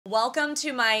Welcome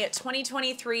to my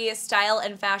 2023 style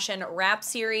and fashion wrap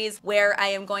series where I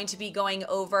am going to be going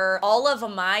over all of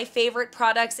my favorite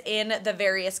products in the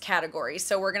various categories.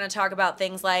 So we're going to talk about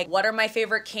things like what are my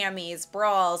favorite camis,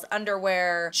 bras,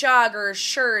 underwear, joggers,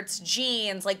 shirts,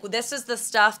 jeans. Like this is the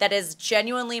stuff that is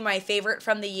genuinely my favorite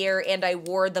from the year and I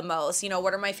wore the most. You know,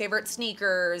 what are my favorite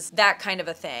sneakers, that kind of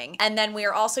a thing. And then we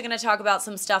are also going to talk about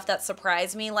some stuff that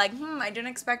surprised me like, I didn't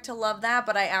expect to love that,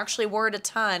 but I actually wore it a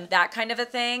ton. That kind of a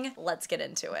thing. Let's get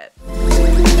into it.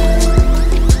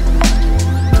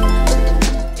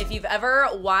 If you've ever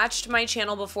watched my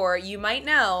channel before, you might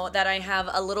know that I have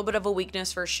a little bit of a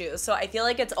weakness for shoes. So I feel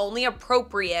like it's only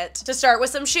appropriate to start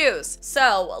with some shoes.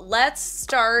 So let's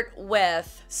start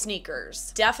with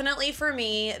sneakers. Definitely for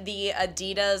me, the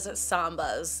Adidas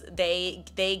Sambas.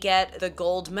 They get the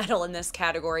gold medal in this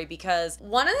category because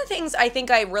one of the things I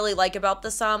think I really like about the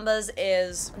Sambas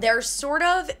is they're sort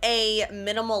of a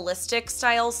minimalistic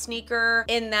style sneaker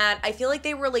in that I feel like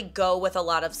they really go with a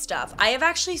lot of stuff. I have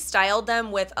actually styled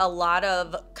them with a lot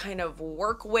of kind of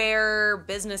workwear,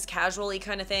 business casual-y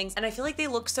kind of things, and I feel like they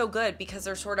look so good because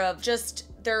they're sort of just,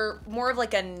 they're more of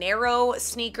like a narrow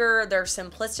sneaker. They're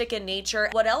simplistic in nature.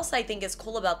 What else I think is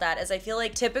cool about that is I feel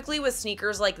like typically with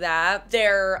sneakers like that,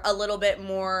 they're a little bit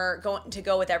more going to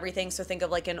go with everything. So think of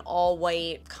like an all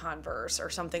white Converse or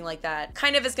something like that.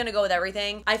 Kind of is gonna go with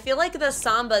everything. I feel like the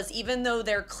Sambas, even though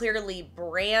they're clearly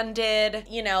branded,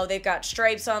 you know, they've got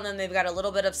stripes on them, they've got a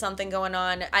little bit of something going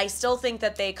on, I still think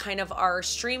that they kind of are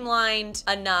streamlined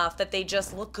enough that they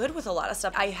just look good with a lot of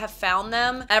stuff. I have found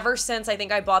them ever since I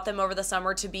think I bought them over the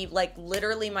summer to be like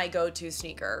literally my go-to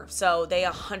sneaker. So they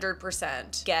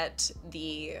 100% get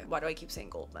the, why do I keep saying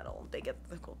gold medal? They get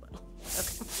the gold medal.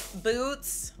 Okay.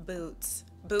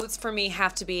 Boots for me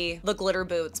have to be the glitter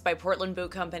boots by Portland Boot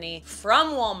Company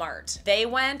from Walmart. They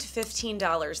went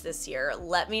 $15 this year.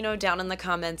 Let me know down in the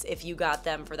comments if you got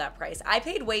them for that price. I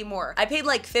paid way more. I paid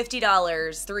like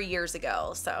 $50 3 years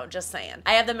ago, so just saying.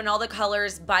 I have them in all the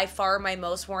colors. By far my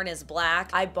most worn is black.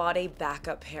 I bought a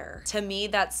backup pair. To me,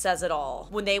 that says it all.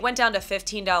 When they went down to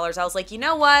 $15, I was like, you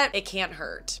know what? It can't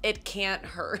hurt. It can't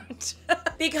hurt.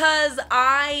 Because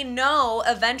I know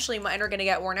eventually mine are gonna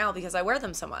get worn out because I wear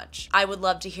them so much. I would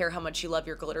love to hear how much you love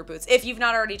your glitter boots. If you've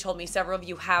not already told me, several of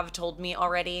you have told me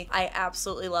already. I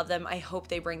absolutely love them. I hope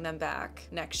they bring them back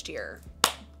next year.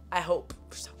 I hope.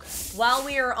 So good. While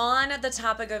we are on the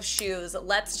topic of shoes,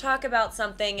 let's talk about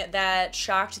something that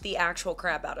shocked the actual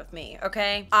crap out of me,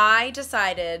 okay? I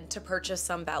decided to purchase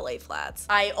some Ballet Flats.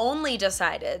 I only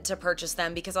decided to purchase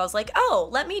them because I was like, oh,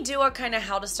 let me do a kind of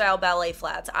how to style Ballet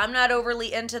Flats. I'm not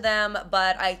overly into them,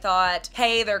 but I thought,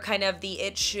 hey, they're kind of the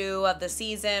it shoe of the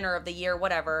season or of the year,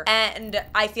 whatever. And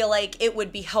I feel like it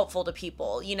would be helpful to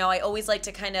people. You know, I always like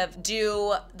to kind of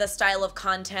do the style of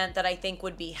content that I think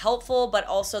would be helpful, but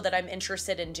also that I'm interested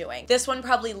in doing. This one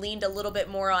probably leaned a little bit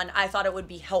more on I thought it would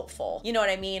be helpful. You know what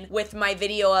I mean? With my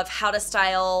video of how to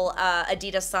style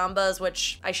Adidas Sambas,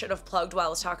 which I should have plugged while I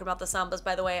was talking about the Sambas,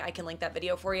 by the way. I can link that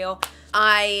video for you.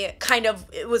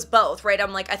 It was both, right?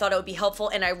 I'm like, I thought it would be helpful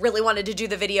and I really wanted to do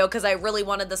the video because I really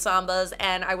wanted the Sambas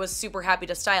and I was super happy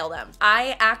to style them.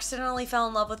 I accidentally fell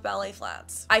in love with Ballet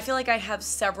Flats. I feel like I have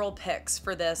several picks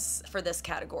for this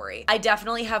category. I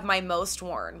definitely have my most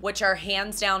worn, which are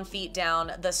hands down, feet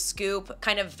down, the scoop,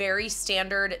 kind of very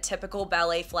standard, typical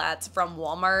Ballet Flats from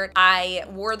Walmart. I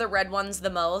wore the red ones the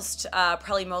most,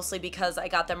 probably mostly because I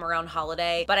got them around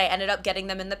holiday, but I ended up getting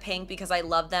them in the pink because I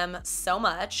love them so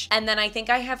much. And then I think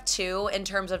I have two in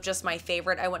terms of just my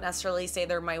favorite. I wouldn't necessarily say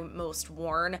they're my most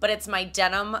worn, but it's my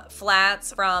denim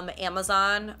flats from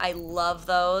Amazon. I love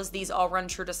those. These all run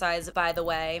true to size, by the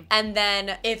way. And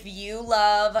then if you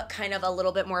love kind of a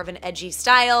little bit more of an edgy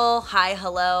style, hi,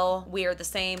 hello, we are the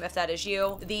same if that is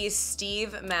you. These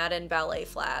Steve Madden Ballet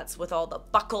Flats with all the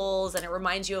buckles, and it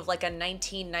reminds you of like a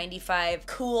 1995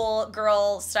 cool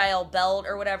girl style belt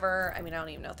or whatever. I mean, I don't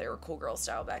even know if they were cool girl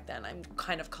style back then. I'm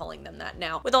kind of calling them that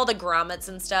now with all the grommets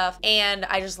and stuff, and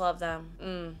I just love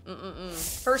them.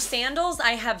 For sandals,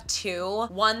 I have two.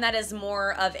 One that is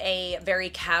more of a very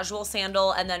casual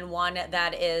sandal, and then one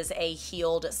that is a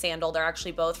heeled sandal. They're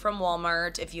actually both from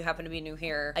Walmart. If you happen to be new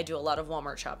here, I do a lot of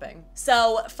Walmart shopping.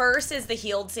 So first is the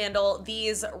heeled sandal.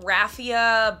 These Raffia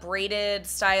raffia braided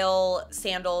style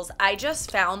sandals. I just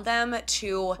found them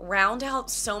to round out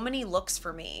so many looks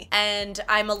for me. And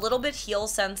I'm a little bit heel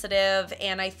sensitive,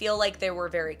 and I feel like they were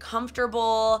very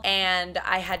comfortable and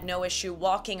I had no issue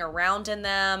walking around in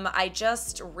them. I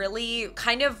just really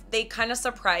they kind of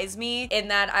surprised me in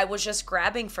that I was just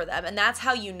grabbing for them. And that's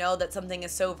how you know that something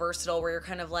is so versatile, where you're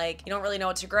kind of like, you don't really know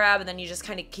what to grab and then you just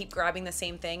kind of keep grabbing the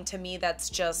same thing. To me, that's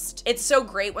just, it's so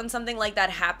great when something like that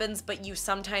happens, but you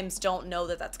sometimes don't know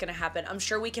that that's gonna happen. I'm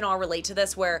sure we can all relate to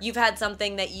this, where you've had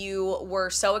something that you were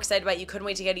so excited about, you couldn't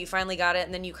wait to get it, you finally got it,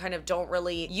 and then you kind of don't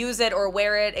really use it or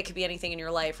wear it. It could be anything in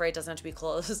your life, right? It doesn't have to be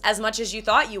clothes, as much as you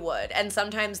thought you would. And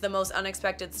sometimes the most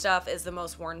unexpected stuff is the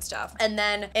most worn stuff. And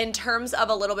then in terms of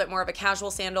a little bit more of a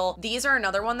casual sandal, these are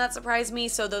another one that surprised me.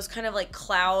 So those kind of like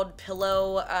cloud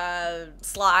pillow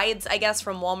slides, I guess,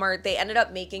 from Walmart, they ended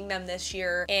up making them this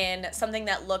year in something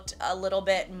that looked a little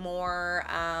bit more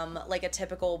like a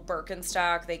typical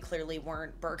Birkenstock. They clearly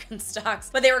weren't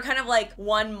Birkenstocks, but they were kind of like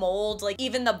one mold. Like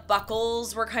even the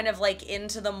buckles were kind of like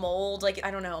into the mold. Like,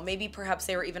 I don't know, maybe perhaps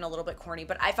they were even a little bit corny,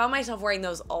 but I found myself wearing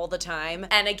those all the time.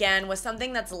 And again, with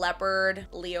something that's leopard,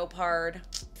 leopard,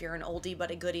 if you're an oldie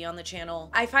but a goodie on the channel,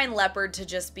 I find leopard to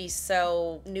just be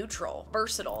so neutral,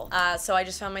 versatile. So I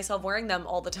just found myself wearing them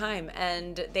all the time,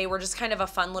 and they were just kind of a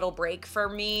fun little break for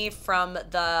me from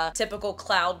the typical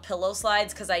cloud pillow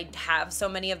slides, because I have so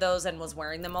many of those and was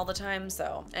wearing them all the time.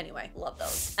 So anyway, love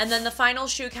those. And then the final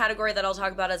shoe category that I'll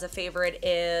talk about as a favorite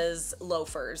is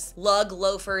loafers. Lug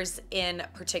loafers in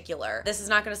particular. This is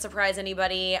not going to surprise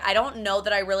anybody. I don't know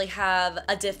that I really have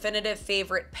a definitive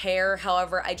favorite pair.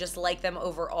 However, I just like them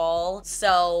overall.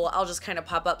 So I'll just kind of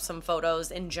pop up some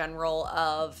photos in general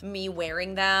of me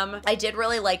wearing them. I did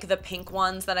really like the pink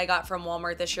ones that I got from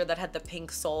Walmart this year that had the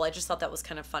pink sole. I just thought that was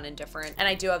kind of fun and different. And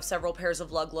I do have several pairs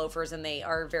of lug loafers, and they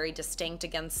are very distinct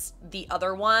against the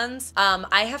other ones.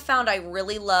 I have found I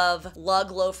really love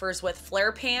lug loafers with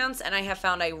flare pants, and I have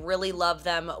found I really love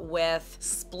them with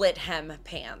split hem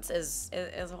pants.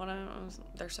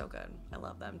 They're so good. I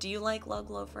love them. Do you like lug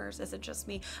loafers? Is it just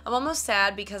me? I'm almost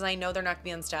sad because I know they're not gonna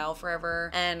be in style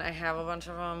forever, and I have a bunch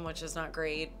of them, which is not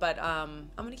great, but I'm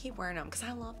gonna keep wearing them because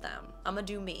I love them. I'm gonna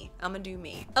do me. I'm gonna do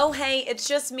me. Oh, hey, it's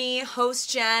just me,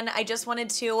 host Jen. I just wanted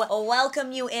to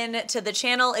welcome you in to the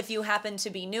channel if you happen to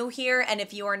be new here, and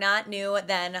if you are not new,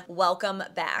 then welcome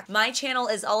back. My channel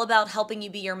is all about helping you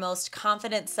be your most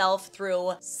confident self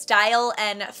through style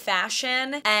and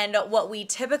fashion, and what we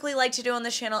typically like to do on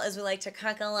this channel is we like to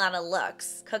cook a lot of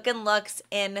looks. Cooking looks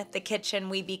in the kitchen.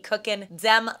 We be cooking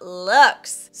them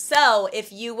looks. So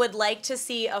if you would like to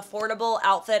see affordable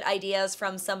outfit ideas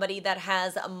from somebody that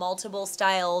has multiple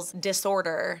styles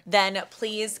disorder, then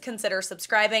please consider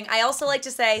subscribing. I also like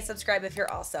to say subscribe if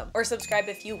you're awesome, or subscribe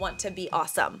if you want to be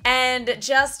awesome. And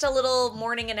just a little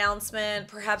morning announcement,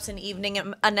 perhaps an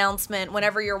evening announcement,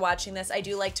 whenever you're watching this, I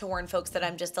do like to warn folks that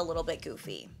I'm just a little bit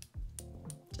goofy.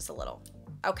 Just a little.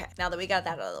 Okay, now that we got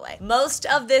that out of the way. Most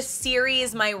of this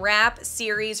series, my wrap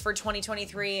series for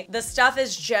 2023, the stuff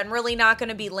is generally not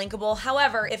gonna be linkable.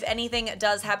 However, if anything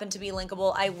does happen to be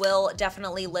linkable, I will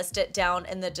definitely list it down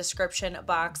in the description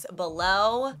box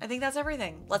below. I think that's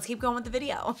everything. Let's keep going with the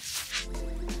video.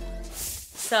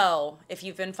 So if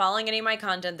you've been following any of my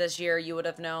content this year, you would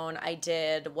have known I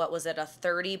did, what was it, a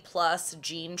 30+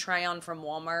 jean try on from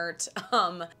Walmart.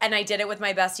 And I did it with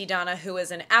my bestie Donna, who is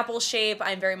an apple shape.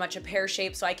 I'm very much a pear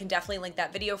shape, so I can definitely link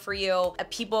that video for you.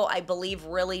 People, I believe,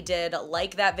 really did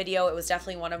like that video. It was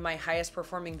definitely one of my highest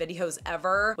performing videos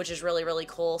ever, which is really, really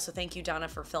cool. So thank you, Donna,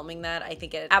 for filming that. I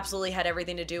think it absolutely had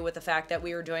everything to do with the fact that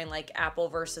we were doing like apple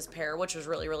versus pear, which was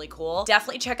really, really cool.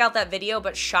 Definitely check out that video,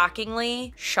 but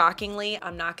shockingly,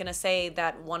 I'm not gonna say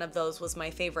that one of those was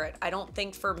my favorite. I don't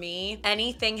think for me,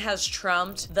 anything has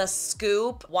trumped the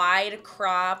scoop wide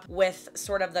crop with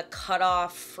sort of the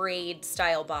cutoff frayed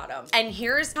style bottom. And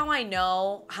here's how I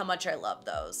know how much I love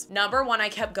those. Number one, I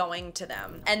kept going to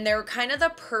them, and they're kind of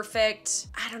the perfect,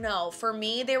 I don't know, for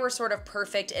me, they were sort of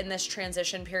perfect in this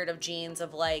transition period of jeans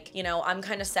of like, you know, I'm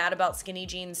kind of sad about skinny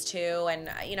jeans too. And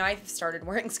you know, I've started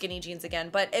wearing skinny jeans again,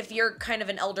 but if you're kind of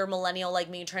an elder millennial like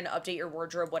me trying to update your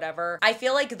wardrobe, whatever, I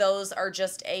feel like those are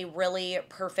just a really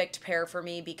perfect pair for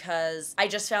me because I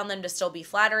just found them to still be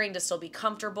flattering, to still be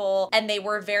comfortable, and they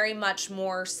were very much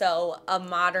more so a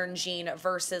modern jean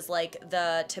versus like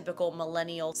the typical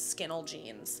millennial skinnle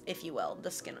jeans, if you will. The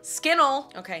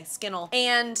skinnle, okay, skinnle.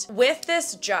 And with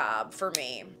this job for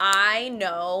me, I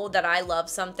know that I love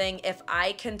something if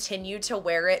I continue to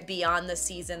wear it beyond the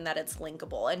season that it's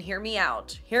linkable. And hear me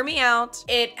out, hear me out.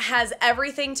 It has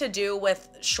everything to do with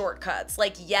shortcuts.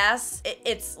 Like, yes,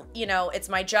 it's, you know, it's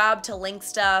my job to link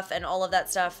stuff and all of that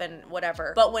stuff and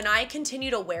whatever. But when I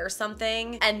continue to wear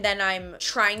something and then I'm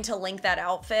trying to link that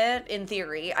outfit, in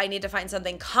theory, I need to find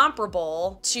something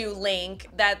comparable to link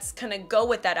that's gonna go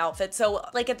with that outfit. So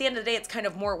like at the end of the day, it's kind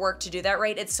of more work to do that,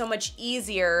 right? It's so much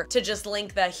easier to just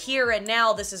link the here and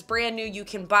now, this is brand new, you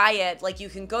can buy it, like you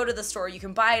can go to the store, you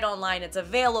can buy it online, it's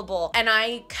available. And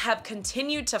I have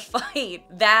continued to fight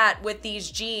that with these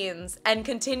jeans and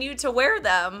continue to wear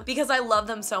them because I love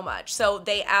them so much. So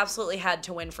they absolutely had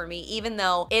to win for me, even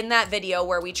though in that video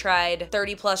where we tried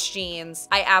 30 plus jeans,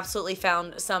 I absolutely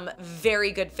found some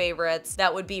very good favorites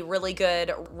that would be really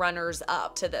good runners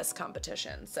up to this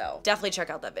competition. So definitely check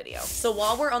out that video. So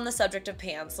while we're on the subject of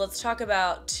pants, let's talk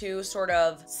about two sort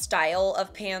of style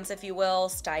of pants, if you will,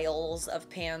 styles of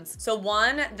pants. So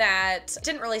one that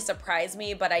didn't really surprise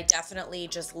me, but I definitely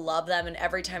just love them, and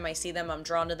every time I see them, I'm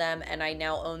drawn to them, and I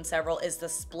now own several, is the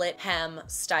split hem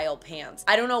style pants.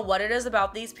 I don't know what it is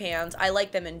about these pants. I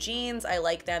like them in jeans, I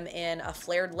like them in a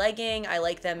flared legging, I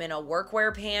like them in a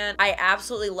workwear pant. I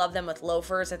absolutely love them with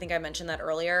loafers. I think I mentioned that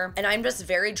earlier. And I'm just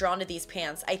very drawn to these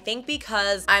pants. I think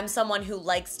because I'm someone who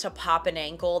likes to pop an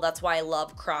ankle, that's why I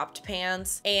love cropped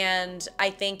pants. And I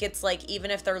think it's like,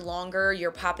 even if they're longer,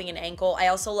 you're popping an ankle. I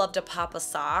also love to pop a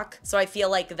sock. So I feel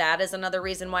like that is another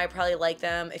reason why I probably like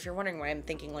them. If you're wondering why I'm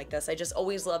thinking like this, I just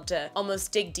always love to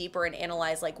almost dig deeper and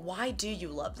analyze, like, why do you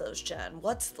love those, Jen?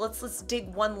 Let's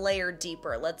dig one layer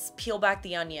deeper. Let's peel back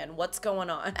the onion. What's going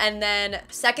on? And then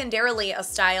secondarily, a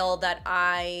style that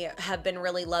I have been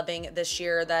really loving this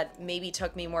year that maybe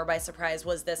took me more by surprise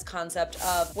was this concept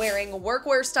of wearing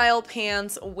workwear style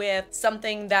pants with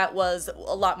something that was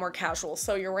a lot more casual.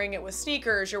 So you're wearing it with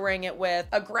sneakers, you're wearing it with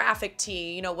a graphic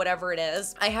tee, you know, whatever it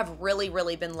is. I have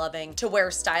really been loving to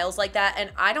wear styles like that.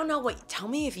 And I don't know what, tell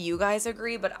me if you guys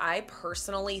agree, but I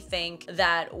personally think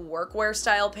that workwear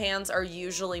style pants are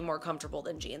usually more comfortable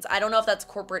than jeans. I don't know if that's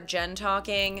corporate Jen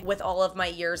talking with all of my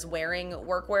years wearing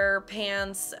workwear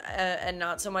pants and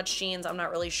not so much jeans. I'm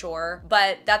not really sure,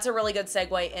 but that's a really good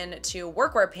segue into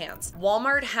workwear pants.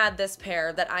 Walmart had this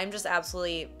pair that I'm just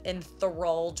absolutely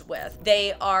enthralled with.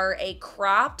 They are a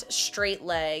cropped straight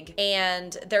leg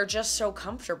and they're just so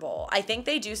comfortable. I think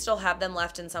they do still have them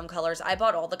left in some colors. I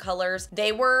bought all the colors.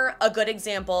 They were a good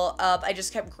example of, I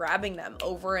just kept grabbing them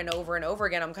over and over and over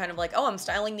again. I'm kind of like, oh, I'm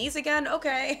styling these again?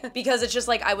 Okay. Because it's just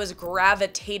like I was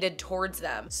gravitated towards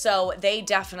them. So they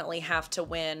definitely have to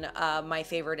win my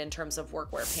favorite in terms of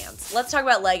workwear pants. Let's talk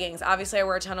about leggings. Obviously, I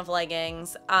wear a ton of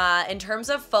leggings. In terms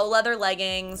of faux leather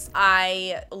leggings,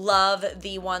 I love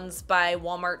the ones by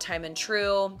Walmart Time and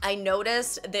True. I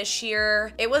noticed this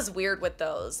year, it was weird with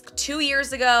those. 2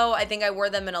 years ago, I think I wore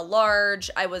them in a large.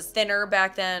 I was thinner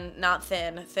back then, not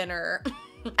thin, thinner.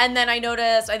 And then I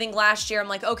noticed, I think last year, I'm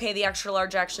like, okay, the extra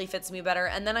large actually fits me better.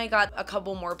 And then I got a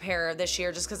couple more pair this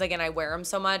year just because, again, I wear them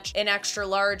so much in extra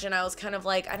large. And I was kind of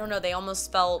like, I don't know, they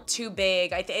almost felt too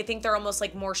big. I think they're almost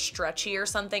like more stretchy or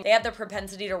something. They have the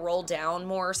propensity to roll down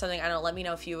more or something. I don't know, let me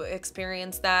know if you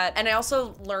experience that. And I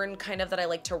also learned kind of that I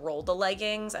like to roll the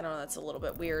leggings. I don't know, that's a little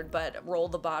bit weird, but roll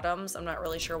the bottoms. I'm not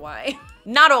really sure why.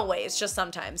 Not always, just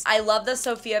sometimes. I love the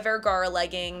Sofia Vergara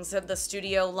leggings, the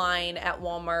studio line at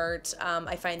Walmart.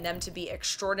 I find them to be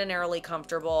extraordinarily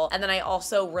comfortable. And then I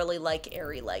also really like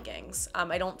Aerie leggings.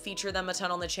 I don't feature them a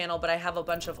ton on the channel, but I have a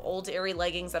bunch of old Aerie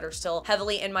leggings that are still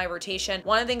heavily in my rotation.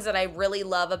 One of the things that I really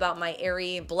love about my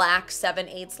Aerie black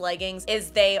 7/8 leggings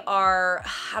is they are,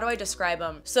 how do I describe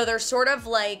them? So they're sort of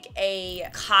like a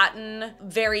cotton,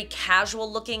 very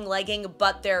casual looking legging,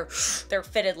 but they're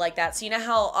fitted like that. So you know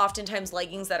how oftentimes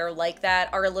leggings that are like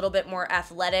that are a little bit more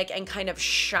athletic and kind of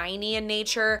shiny in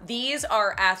nature? These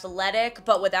are athletic,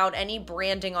 but without any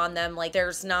branding on them. Like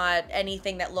there's not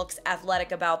anything that looks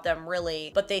athletic about them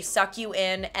really, but they suck you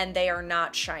in and they are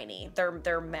not shiny.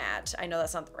 They're matte. I know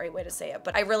that's not the right way to say it,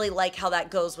 but I really like how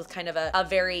that goes with kind of a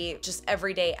very just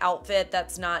everyday outfit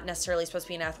that's not necessarily supposed to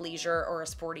be an athleisure or a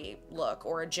sporty look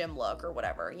or a gym look or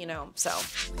whatever, you know, so.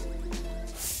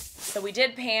 So we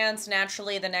did pants.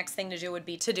 Naturally, the next thing to do would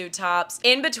be to do tops.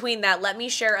 In between that, let me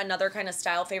share another kind of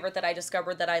style favorite that I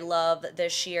discovered that I love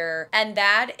this year. And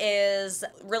that is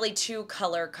really two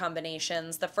color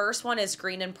combinations. The first one is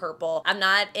green and purple. I'm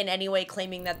not in any way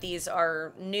claiming that these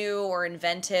are new or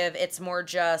inventive. It's more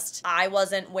just I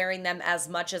wasn't wearing them as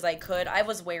much as I could. I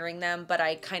was wearing them, but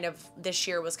I kind of, this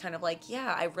year was kind of like,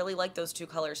 yeah, I really like those two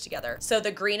colors together. So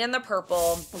the green and the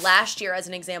purple. Last year, as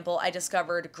an example, I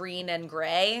discovered green and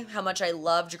gray. How how much I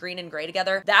loved green and gray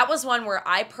together. That was one where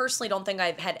I personally don't think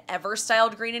I've had ever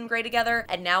styled green and gray together,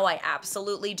 and now I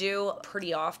absolutely do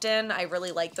pretty often. I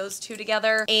really like those two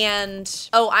together. And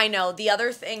oh, I know the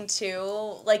other thing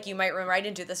too, like you might remember, I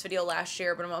didn't do this video last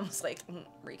year, but I'm almost like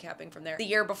recapping from there. The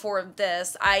year before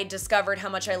this, I discovered how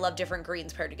much I love different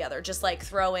greens paired together. Just like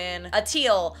throw in a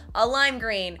teal, a lime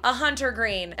green, a hunter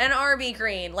green, an army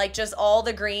green, like just all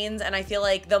the greens. And I feel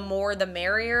like the more the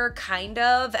merrier, kind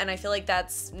of. And I feel like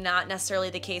that's not necessarily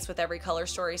the case with every color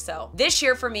story. So this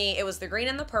year for me, it was the green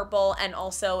and the purple, and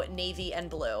also navy and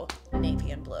blue.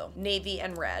 Navy and blue. Navy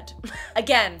and red.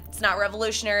 Again, it's not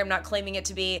revolutionary. I'm not claiming it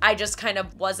to be. I just kind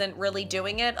of wasn't really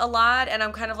doing it a lot. And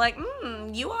I'm kind of like,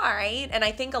 you all right. And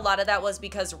I think a lot of that was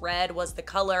because red was the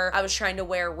color. I was trying to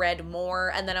wear red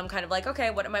more. And then I'm kind of like, okay,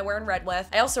 what am I wearing red with?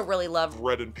 I also really love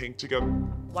red and pink together.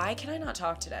 Why can I not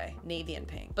talk today? Navy and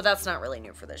pink. But that's not really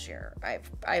new for this year.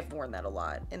 I've worn that a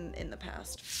lot in the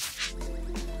past.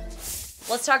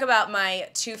 Let's talk about my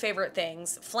two favorite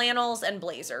things, flannels and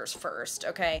blazers first,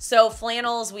 okay? So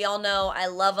flannels, we all know I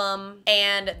love them.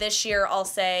 And this year I'll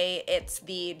say it's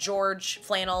the George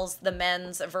flannels, the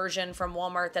men's version from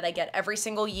Walmart that I get every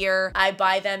single year. I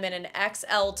buy them in an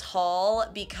XL tall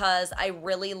because I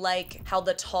really like how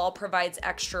the tall provides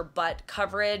extra butt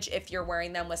coverage if you're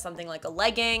wearing them with something like a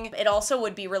legging. It also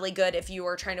would be really good if you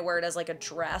were trying to wear it as like a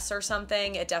dress or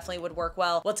something. It definitely would work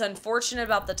well. What's unfortunate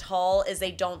about the tall is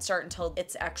they don't start until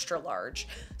it's extra large.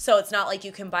 So it's not like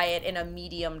you can buy it in a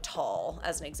medium tall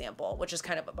as an example, which is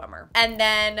kind of a bummer. And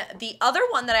then the other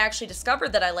one that I actually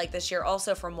discovered that I like this year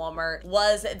also from Walmart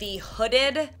was the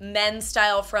hooded men's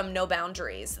style from No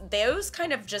Boundaries. Those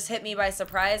kind of just hit me by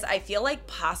surprise. I feel like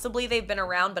possibly they've been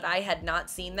around, but I had not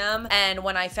seen them. And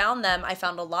when I found them, I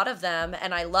found a lot of them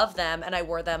and I love them and I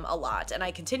wore them a lot and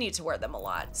I continue to wear them a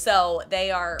lot. So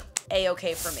they are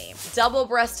a-okay for me.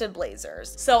 Double-breasted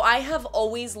blazers. So I have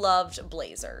always loved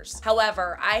blazers.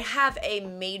 However, I have a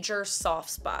major soft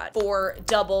spot for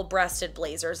double-breasted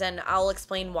blazers, and I'll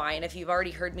explain why. And if you've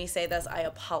already heard me say this, I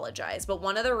apologize. But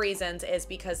one of the reasons is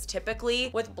because typically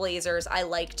with blazers, I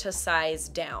like to size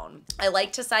down. I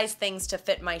like to size things to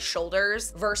fit my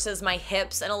shoulders versus my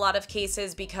hips in a lot of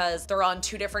cases because they're on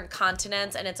two different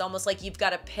continents and it's almost like you've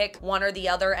got to pick one or the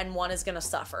other and one is gonna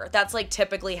suffer. That's like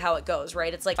typically how it goes,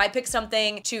 right? It's like if I pick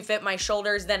something to fit my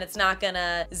shoulders, then it's not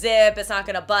gonna zip, it's not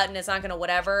gonna button, it's not gonna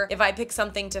whatever. If I pick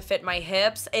something to fit my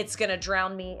hips, it's gonna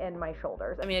drown me in my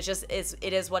shoulders. I mean,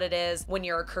 it is what it is when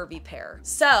you're a curvy pair.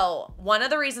 So one of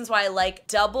the reasons why I like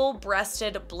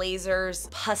double-breasted blazers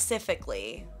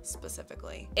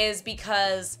specifically is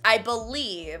because I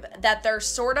believe that they're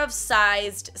sort of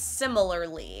sized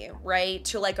similarly, right,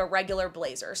 to like a regular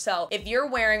blazer. So if you're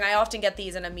wearing, I often get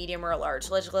these in a medium or a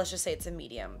large. Let's just say it's a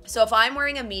medium. So if I'm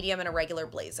wearing a medium in a regular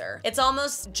blazer, it's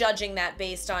almost judging that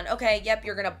based on, okay, yep,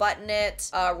 you're gonna button it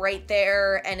right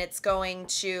there and it's going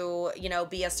to, you know,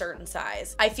 be a certain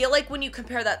size. I feel like when you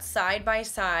compare that side by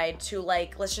side to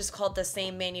like, let's just call it the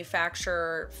same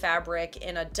manufacturer fabric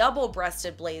in a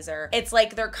double-breasted blazer, it's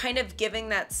like they're kind of giving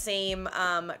that same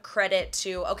credit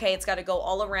to, okay, it's got to go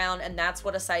all around and that's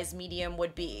what a size medium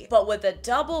would be. But with a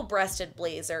double-breasted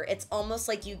blazer, it's almost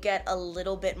like you get a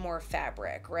little bit more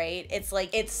fabric, right? It's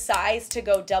like it's sized to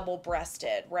go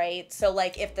double-breasted, right? So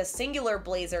like if the singular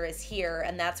blazer is here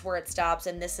and that's where it stops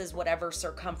and this is whatever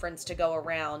circumference to go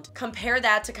around, compare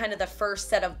that to kind of the first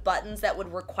set of buttons that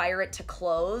would require it to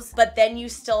close, but then you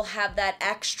still have that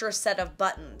extra set of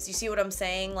buttons. You see what I'm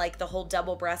saying? Like the whole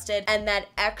double-breasted and that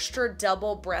extra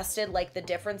double-breasted, like the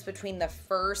difference between the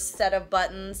first set of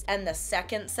buttons and the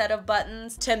second set of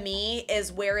buttons, to me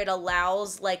is where it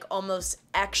allows like almost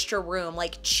extra room,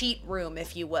 like cheat room,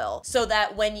 if you will, so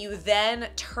that when you then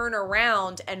turn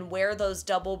around and wear those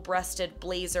double-breasted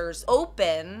blazers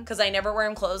open, because I never wear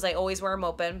them closed, I always wear them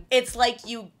open, it's like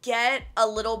you get a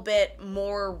little bit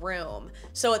more room.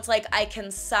 So it's like I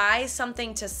can size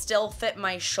something to still fit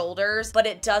my shoulders, but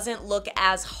it doesn't look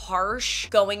as harsh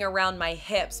going around my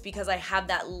hips because I have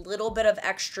that little bit of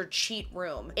extra cheat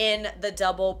room in the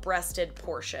double-breasted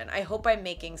portion. I hope I'm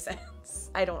making sense.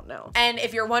 I don't know. And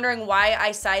if you're wondering why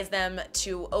I size them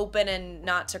to open and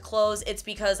not to close, it's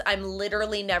because I'm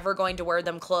literally never going to wear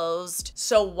them closed.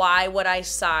 So why would I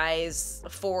size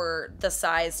for the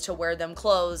size to wear them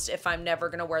closed if I'm never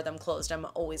gonna wear them closed? I'm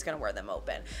always gonna wear them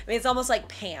open. I mean, it's almost like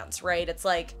pants, right? It's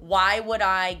like, why would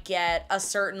I get a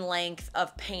certain length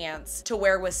of pants to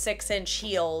wear with 6-inch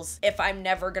heels if I'm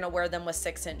never gonna wear them with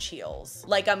 6-inch heels?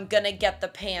 Like I'm gonna get the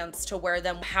pants to wear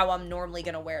them how I'm normally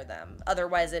gonna wear them.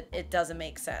 Otherwise it doesn't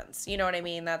make sense. You know what I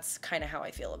mean? That's kind of how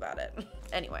I feel about it.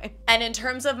 Anyway. And in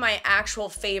terms of my actual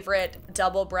favorite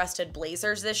double-breasted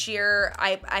blazers this year,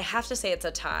 I have to say it's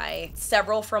a tie.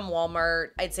 Several from Walmart.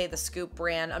 I'd say the Scoop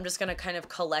brand. I'm just gonna kind of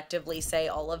collectively say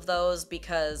all of those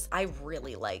because I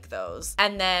really like those.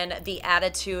 And then the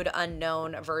Attitude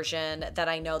Unknown version that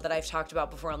I know that I've talked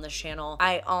about before on this channel,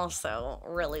 I also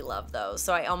really love those.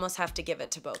 So I almost have to give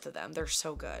it to both of them. They're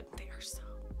so good. They are so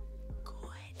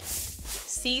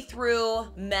see-through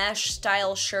mesh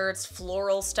style shirts,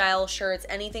 floral style shirts,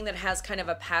 anything that has kind of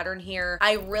a pattern here.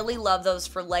 I really love those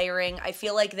for layering. I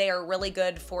feel like they are really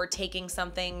good for taking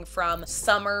something from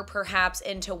summer perhaps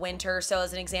into winter. So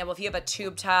as an example, if you have a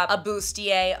tube top, a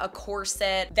bustier, a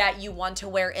corset that you want to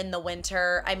wear in the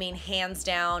winter, I mean, hands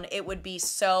down, it would be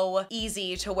so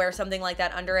easy to wear something like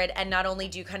that under it. And not only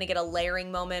do you kind of get a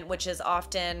layering moment, which is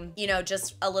often, you know,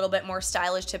 just a little bit more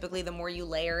stylish typically the more you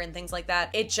layer and things like that,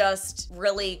 it just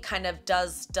really kind of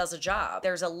does a job.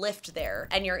 There's a lift there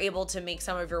and you're able to make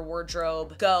some of your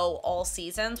wardrobe go all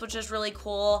seasons, which is really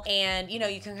cool. And you know,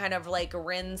 you can kind of like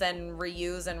rinse and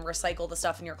reuse and recycle the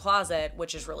stuff in your closet,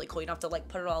 which is really cool. You don't have to like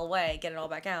put it all away, get it all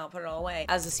back out, put it all away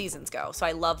as the seasons go. So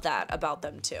I love that about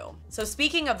them too. So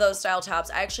speaking of those style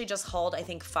tops, I actually just hauled, I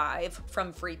think 5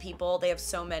 from Free People. They have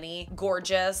so many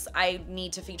gorgeous. I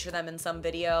need to feature them in some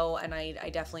video and I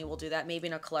definitely will do that. Maybe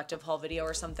in a collective haul video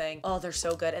or something. Oh, they're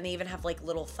so good. And they even have like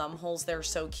little thumb holes. They're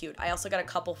so cute. I also got a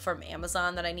couple from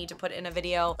Amazon that I need to put in a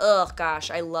video. Ugh,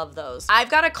 gosh, I love those. I've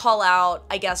got to call out,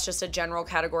 I guess, just a general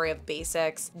category of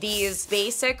basics. These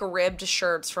basic ribbed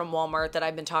shirts from Walmart that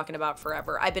I've been talking about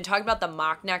forever. I've been talking about the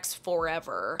mock necks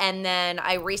forever. And then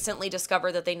I recently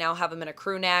discovered that they now have them in a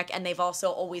crew neck and they've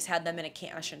also always had them in a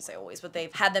I shouldn't say always, but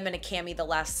they've had them in a cami the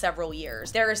last several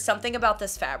years. There is something about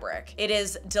this fabric. It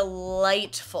is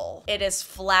delightful. It is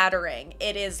flattering.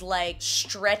 It is like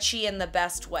stretchy in the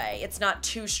best way. It's not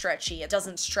too stretchy. It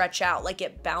doesn't stretch out. Like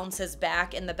it bounces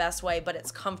back in the best way, but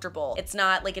it's comfortable. It's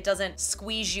not like it doesn't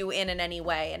squeeze you in any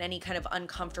way, in any kind of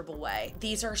uncomfortable way.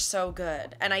 These are so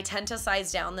good. And I tend to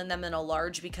size down than them in a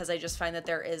large because I just find that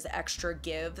there is extra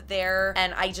give there.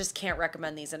 And I just can't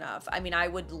recommend these enough. I mean, I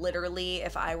would literally,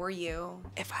 if I were you,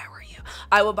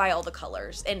 I would buy all the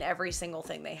colors in every single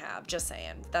thing they have. Just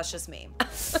saying. That's just me.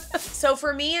 So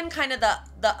for me and kind of the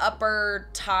upper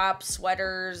top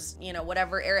sweaters, you know,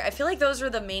 whatever area, I feel like those are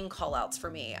the main call outs for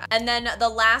me. And then the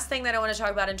last thing that I want to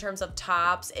talk about in terms of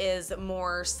tops is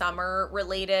more summer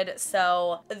related.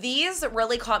 So these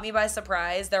really caught me by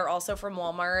surprise. They're also from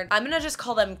Walmart. I'm gonna just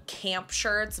call them camp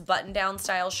shirts, button down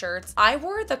style shirts. I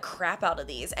wore the crap out of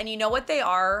these and you know what they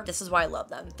are? This is why I love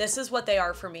them. This is what they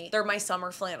are for me. They're my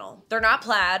summer flannel. They're not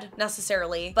plaid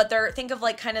necessarily, but they're, think of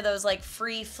like kind of those like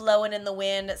free flowing in the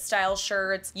wind style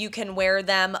shirts. You can wear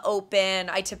them open.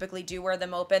 I typically do wear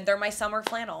them open. They're my summer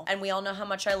flannel. And we all know how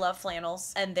much I love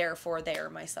flannels and therefore they are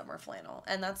my summer flannel.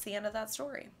 And that's the end of that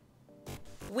story.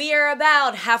 We are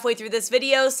about halfway through this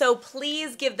video, so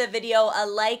please give the video a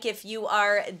like if you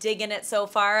are digging it so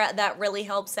far. That really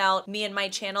helps out me and my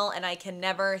channel, and I can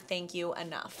never thank you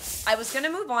enough. I was gonna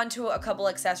move on to a couple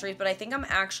accessories, but I think I'm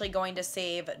actually going to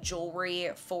save jewelry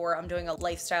for, I'm doing a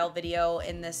lifestyle video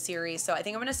in this series, so I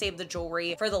think I'm gonna save the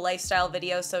jewelry for the lifestyle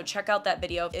video, so check out that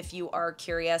video if you are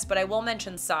curious. But I will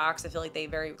mention socks. I feel like they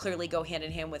very clearly go hand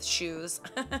in hand with shoes.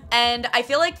 And I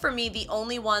feel like for me, the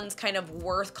only ones kind of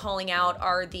worth calling out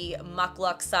are the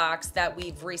Muckluck socks that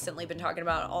we've recently been talking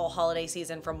about all holiday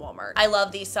season from Walmart. I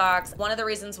love these socks. One of the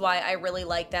reasons why I really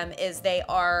like them is they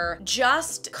are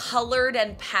just colored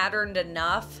and patterned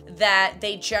enough that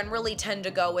they generally tend to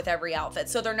go with every outfit.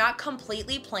 So they're not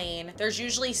completely plain. There's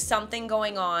usually something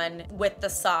going on with the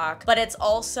sock, but it's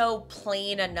also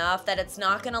plain enough that it's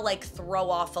not gonna like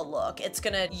throw off a look. It's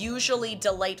gonna usually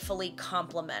delightfully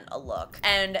complement a look.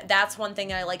 And that's one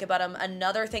thing I like about them.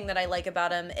 Another thing that I like about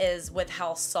them is with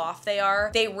how soft they are.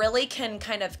 They really can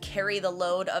kind of carry the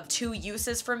load of 2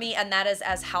 uses for me, and that is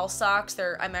as house socks.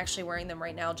 I'm actually wearing them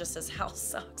right now just as house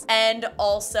socks. And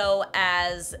also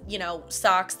as, you know,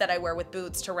 socks that I wear with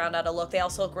boots to round out a look. They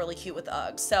also look really cute with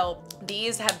Uggs. So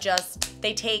these have just,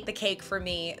 they take the cake for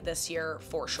me this year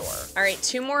for sure. All right,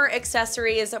 2 more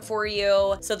accessories for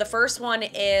you. So the first one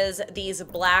is these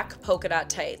black polka dot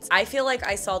tights. I feel like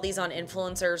I saw these on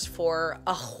influencers for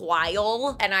a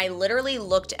while and I literally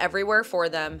looked everywhere for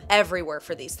them, everywhere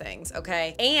for these things,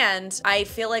 okay? And I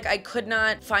feel like I could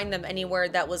not find them anywhere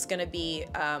that was gonna be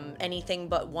anything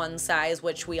but one size,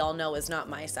 which we all know is not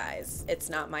my size. It's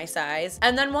not my size.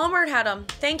 And then Walmart had them.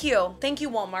 Thank you. Thank you,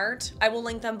 Walmart. I will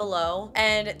link them below.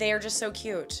 And they are just so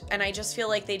cute. And I just feel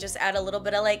like they just add a little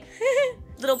bit of like,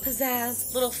 little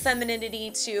pizzazz, little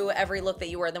femininity to every look that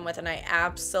you wear them with, and I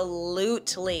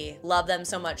absolutely love them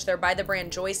so much. They're by the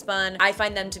brand Joyspun. I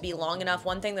find them to be long enough.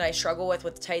 One thing that I struggle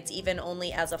with tights, even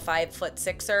only as a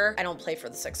 5'6"er, I don't play for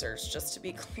the Sixers, just to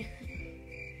be clear.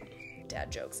 Dad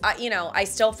jokes. You know, I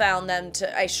still found them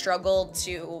I struggled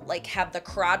to like have the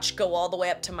crotch go all the way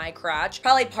up to my crotch.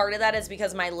 Probably part of that is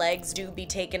because my legs do be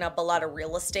taking up a lot of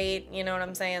real estate, you know what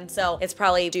I'm saying? So it's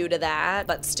probably due to that,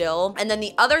 but still. And then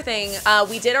the other thing,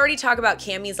 we did already talk about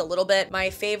camis a little bit. My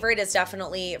favorite is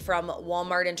definitely from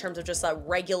Walmart in terms of just a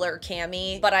regular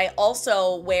cami, but I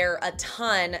also wear a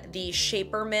ton the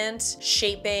Shaper Mint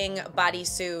shaping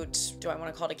bodysuit. Do I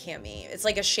want to call it a cami? It's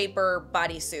like a shaper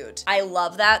bodysuit. I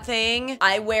love that thing.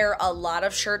 I wear a lot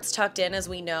of shirts tucked in, as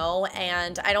we know,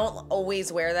 and I don't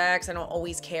always wear that because I don't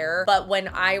always care. But when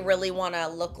I really want to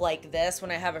look like this,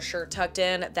 when I have a shirt tucked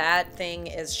in, that thing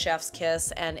is chef's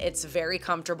kiss, and it's very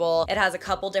comfortable. It has a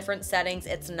couple different settings.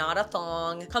 It's not a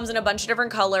thong. Comes in a bunch of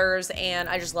different colors, and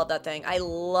I just love that thing. I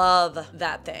love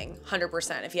that thing,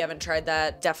 100%. If you haven't tried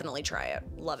that, definitely try it.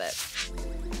 Love it.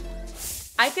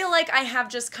 I feel like I have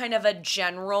just kind of a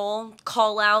general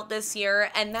call out this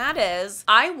year, and that is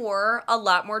I wore a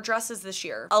lot more dresses this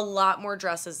year. A lot more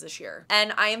dresses this year.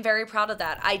 And I am very proud of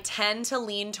that. I tend to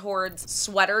lean towards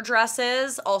sweater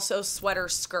dresses, also sweater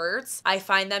skirts. I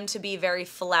find them to be very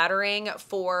flattering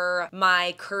for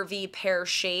my curvy pear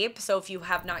shape. So if you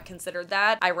have not considered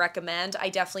that, I recommend. I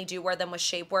definitely do wear them with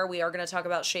shapewear. We are going to talk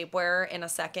about shapewear in a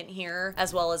second here,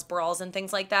 as well as bras and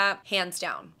things like that. Hands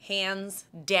down. Hands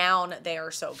down, they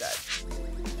are so good.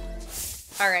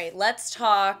 All right, let's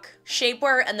talk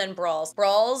shapewear and then bras.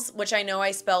 Bras, which I know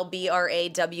I spell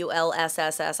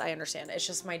B-R-A-W-L-S-S-S. I understand. It's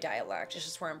just my dialect. It's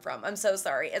just where I'm from. I'm so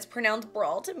sorry. It's pronounced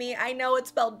brawl to me. I know it's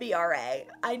spelled B-R-A.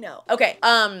 I know. Okay,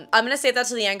 I'm gonna save that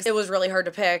to the end because it was really hard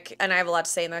to pick and I have a lot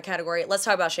to say in that category. Let's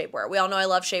talk about shapewear. We all know I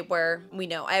love shapewear. We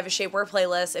know. I have a shapewear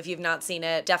playlist. If you've not seen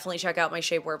it, definitely check out my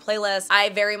shapewear playlist. I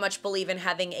very much believe in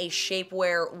having a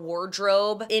shapewear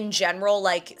wardrobe in general,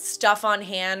 like stuff on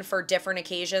hand for different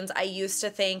occasions. I used to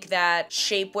think that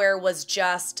shapewear was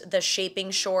just the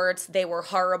shaping shorts. They were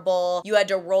horrible. You had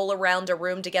to roll around a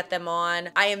room to get them on.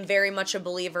 I am very much a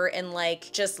believer in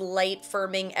like just light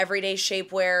firming everyday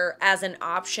shapewear as an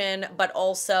option, but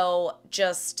also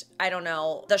just, I don't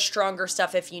know, the stronger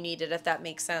stuff if you need it, if that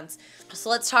makes sense. So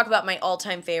let's talk about my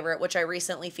all-time favorite, which I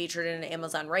recently featured in an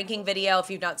Amazon ranking video. If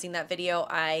you've not seen that video,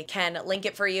 I can link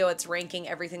it for you. It's ranking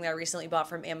everything that I recently bought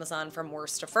from Amazon from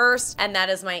worst to first, and that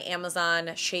is my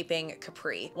Amazon Shaping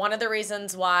Capri. One of the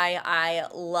reasons why I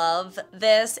love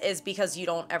this is because you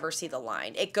don't ever see the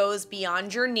line. It goes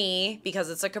beyond your knee because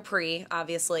it's a capri,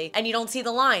 obviously, and you don't see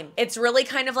the line. It's really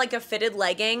kind of like a fitted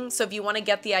legging. So if you want to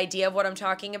get the idea of what I'm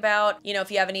talking about, you know,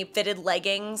 if you have any fitted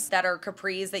leggings that are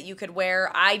capris that you could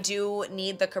wear, I do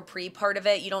need the capri part of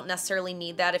it. You don't necessarily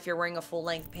need that if you're wearing a full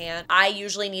length pant. I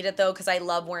usually need it though because I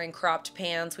love wearing cropped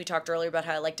pants. We talked earlier about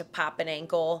how I like to pop an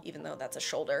ankle, even though that's a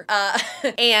shoulder.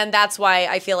 And that's why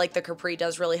I feel like the capri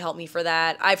does really help me for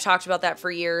that. I've talked about that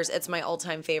for years. It's my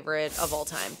all-time favorite of all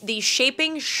time. The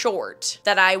shaping short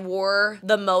that I wore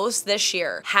the most this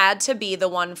year had to be the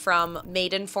one from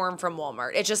Maidenform from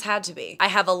Walmart. It just had to be. I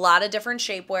have a lot of different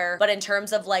shapewear, but in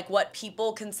terms of like what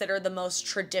people consider the most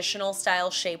traditional style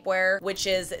shapewear, which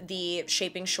is the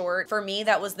shaping short, for me,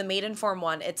 that was the Maidenform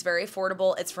one. It's very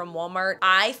affordable. It's from Walmart.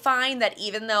 I find that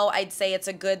even though I'd say it's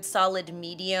a good solid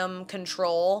medium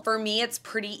control, for me, it's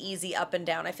pretty easy up and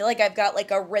down. I feel like I've got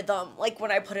like a rhythm. Like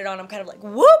when I put it on, I'm kind of like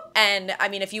whoop. And I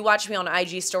mean, if you watch me on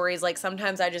IG stories, like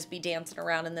sometimes I just be dancing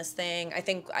around in this thing. I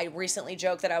think I recently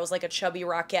joked that I was like a chubby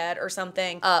rockette or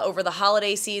something over the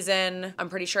holiday season. I'm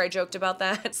pretty sure I joked about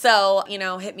that. So, you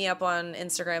know, hit me up on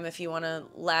Instagram if you want to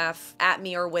laugh at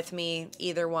me or with me,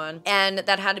 either one. And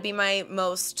that had to be my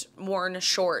most worn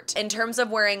short. In terms of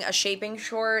wearing a shaping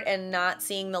short and not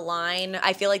seeing the line,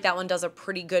 I feel like that one does a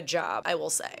pretty good job, I will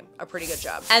say. A pretty good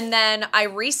job. And then I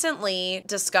recently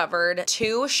discovered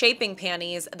two shaping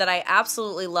panties that I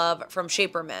absolutely love from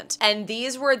Shaper Mint. And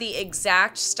these were the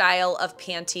exact style of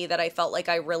panty that I felt like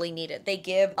I really needed. They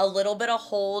give a little bit of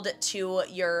hold to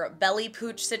your belly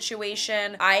pooch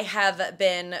situation. I have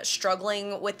been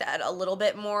struggling with that a little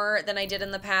bit more than I did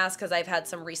in the past because I've had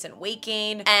some recent weight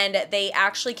gain, and they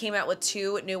actually came out with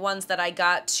two new ones that I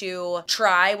got to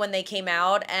try when they came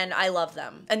out, and I love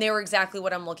them. And they were exactly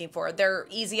what I'm looking for. They're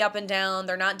easy up and down.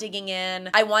 They're not digging in.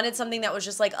 I wanted something that was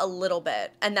just like a little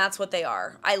bit, and that's what they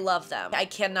are. I love them. I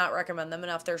cannot recommend them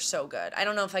enough. They're so good. I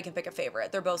don't know if I can pick a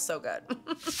favorite. They're both so good.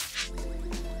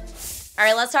 All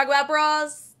right, let's talk about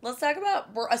bras. Let's talk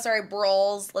about,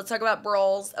 bras. Let's talk about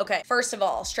bras. Okay, first of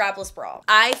all, strapless bra.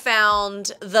 I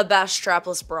found the best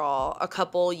strapless bra a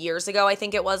couple years ago, I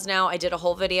think it was now. I did a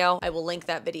whole video. I will link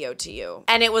that video to you.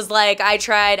 And it was like, I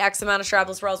tried X amount of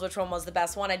strapless bras, which one was the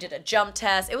best one? I did a jump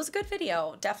test. It was a good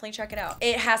video. Definitely check it out.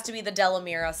 It has to be the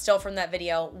Delamira, still from that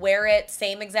video. Wear it,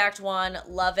 same exact one,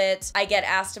 love it. I get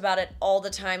asked about it all the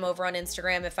time over on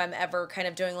Instagram if I'm ever kind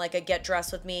of doing like a get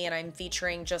dressed with me and I'm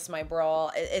featuring just my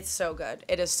bra. It's so good.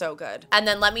 It is so good. And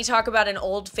then let me talk about an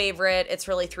old favorite. It's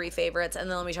really 3 favorites. And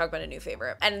then let me talk about a new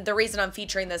favorite. And the reason I'm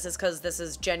featuring this is because this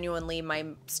is genuinely my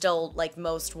still like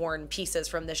most worn pieces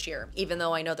from this year, even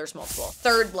though I know there's multiple.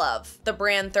 Third Love. The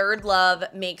brand Third Love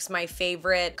makes my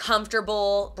favorite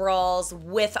comfortable bras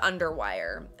with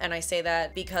underwire. And I say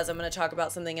that because I'm going to talk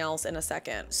about something else in a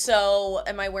second. So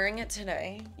am I wearing it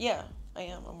today? Yeah. I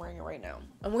am. I'm wearing it right now.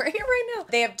 I'm wearing it right now.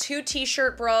 They have 2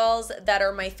 t-shirt bras that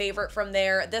are my favorite from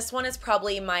there. This one is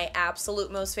probably my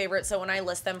absolute most favorite. So when I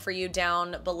list them for you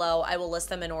down below, I will list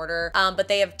them in order. But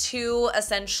they have 2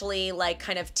 essentially like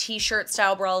kind of t-shirt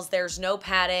style bras. There's no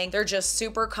padding. They're just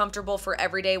super comfortable for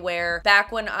everyday wear.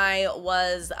 Back when I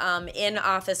was in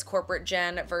office corporate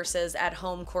gen versus at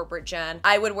home corporate gen,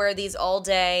 I would wear these all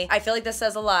day. I feel like this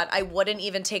says a lot. I wouldn't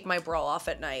even take my bra off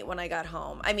at night when I got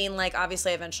home. I mean, like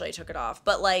obviously eventually I took it off,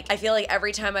 but like I feel like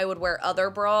every time I would wear other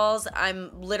bras,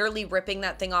 I'm literally ripping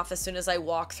that thing off as soon as I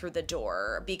walk through the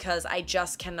door because I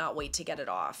just cannot wait to get it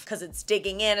off because it's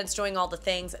digging in, it's doing all the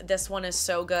things. This one is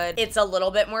so good. It's a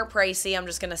little bit more pricey, I'm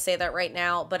just gonna say that right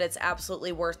now, but it's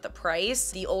absolutely worth the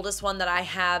price. The oldest one that I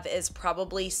have is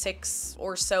probably 6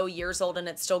 or so years old and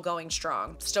it's still going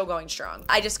strong,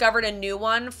 I discovered a new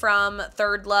one from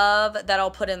Third Love that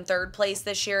I'll put in 3rd place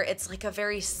this year. It's like a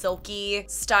very silky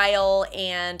style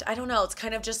and I don't know, it's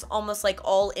kind of just almost like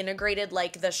all integrated,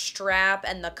 like the strap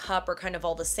and the cup are kind of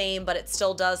all the same, but it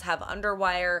still does have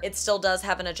underwire. It still does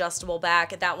have an adjustable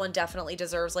back. That one definitely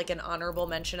deserves like an honorable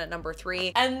mention at number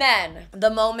 3. And then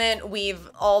the moment we've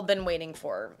all been waiting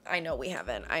for. I know we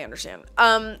haven't, I understand.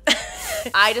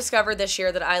 I discovered this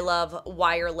year that I love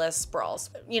wireless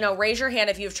bras. You know, raise your hand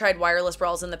if you've tried wireless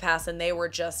bras in the past and they were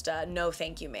just no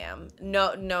thank you ma'am.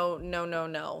 No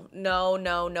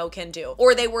can do.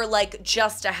 Or they were like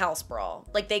just a house bra.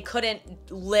 Like they couldn't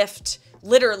lift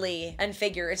literally and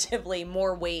figuratively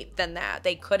more weight than that.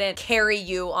 They couldn't carry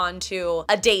you onto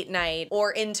a date night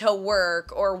or into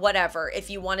work or whatever if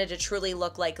you wanted to truly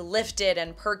look like lifted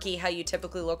and perky how you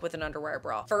typically look with an underwire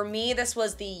bra. For me, this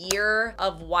was the year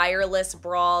of wireless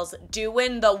bras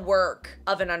doing the work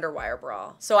of an underwire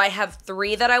bra. So I have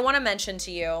 3 that I want to mention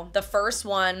to you. The first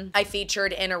one I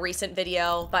featured in a recent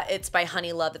video, but it's by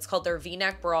Honey Love. It's called their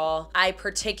V-neck bra. I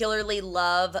particularly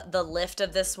love the lift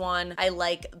of this one. I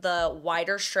like the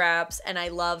wider straps and I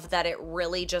love that it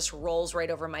really just rolls right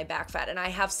over my back fat, and I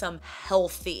have some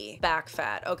healthy back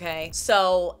fat, okay?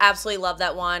 So absolutely love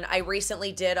that one. I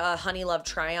recently did a Honey Love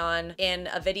try on in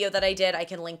a video that I did. I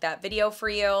can link that video for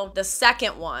you. The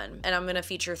second one, and I'm gonna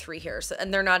feature 3 here, so,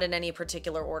 and they're not in any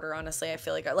particular order, honestly. I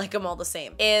feel like I like them all the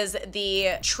same, is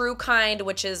the True Kind,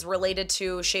 which is related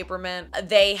to Shapermint.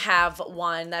 They have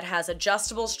one that has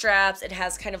adjustable straps. It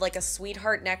has kind of like a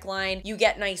sweetheart neckline. You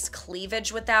get nice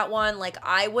cleavage with that one. Like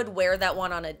I would wear that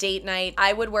one on a date night.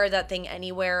 I would wear that thing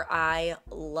anywhere. I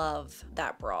love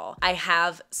that bra. I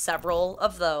have several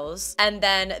of those. And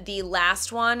then the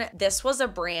last one, this was a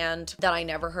brand that I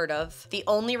never heard of. The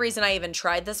only reason I even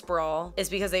tried this bra is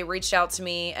because they reached out to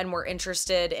me and were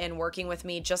interested in working with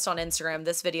me just on Instagram.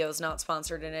 This video is not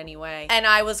sponsored in any way. And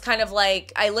I was kind of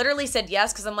like, I literally said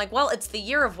yes because I'm like, well, it's the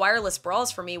year of wireless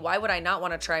bras for me. Why would I not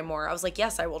want to try more? I was like,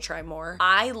 yes, I will try more.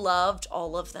 I loved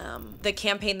all of them. The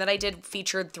campaign that I did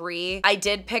featured 3. I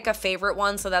did pick a favorite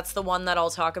one, so that's the one that I'll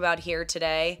talk about here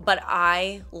today, but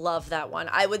I love that one.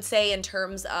 I would say in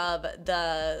terms of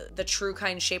the True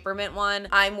Kind Shapermint one,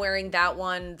 I'm wearing that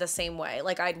one the same way.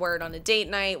 Like I'd wear it on a date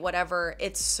night, whatever.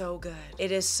 It's so good.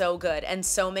 It is so good. And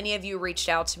so many of you reached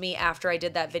out to me after I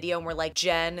did that video and were like,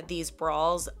 Jen, these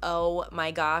bras, oh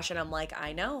my gosh. And I'm like,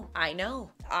 I know. I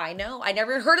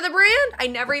never heard of the brand. I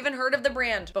never even heard of the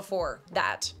brand before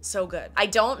that. So good. I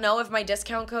don't know if my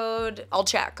discount code, I'll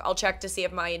check to see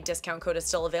if my discount code is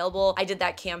still available. I did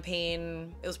that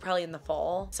campaign, it was probably in the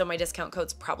fall, so my discount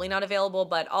code's probably not available,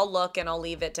 but I'll look and I'll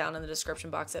leave it down in the description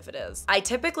box if it is. I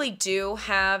typically do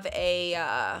have a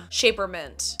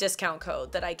Shapermint discount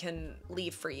code that I can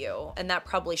leave for you, and that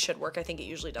probably should work. I think it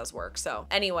usually does work. So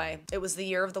anyway, it was the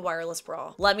year of the wireless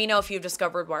bra. Let me know if you've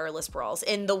discovered wireless bras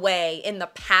in the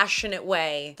passionate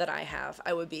way that I have.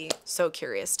 I would be so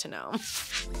curious to know.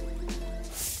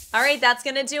 All right, that's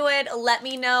gonna do it. Let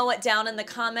me know down in the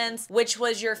comments which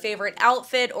was your favorite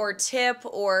outfit or tip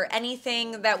or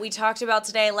anything that we talked about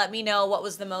today. Let me know what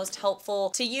was the most helpful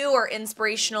to you or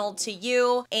inspirational to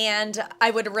you. And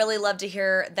I would really love to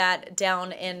hear that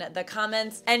down in the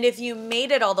comments. And if you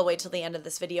made it all the way till the end of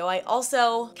this video, I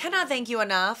also cannot thank you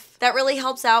enough. That really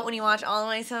helps out when you watch all the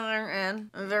way to the end.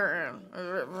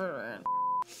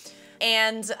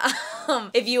 And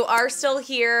if you are still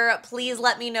here, please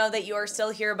let me know that you are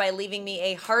still here by leaving me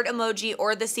a heart emoji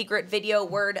or the secret video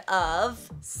word of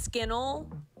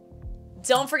Skinnle.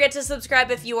 Don't forget to subscribe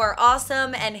if you are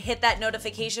awesome and hit that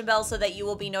notification bell so that you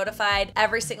will be notified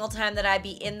every single time that I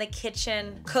be in the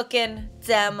kitchen cooking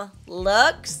them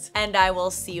looks. And I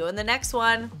will see you in the next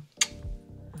one.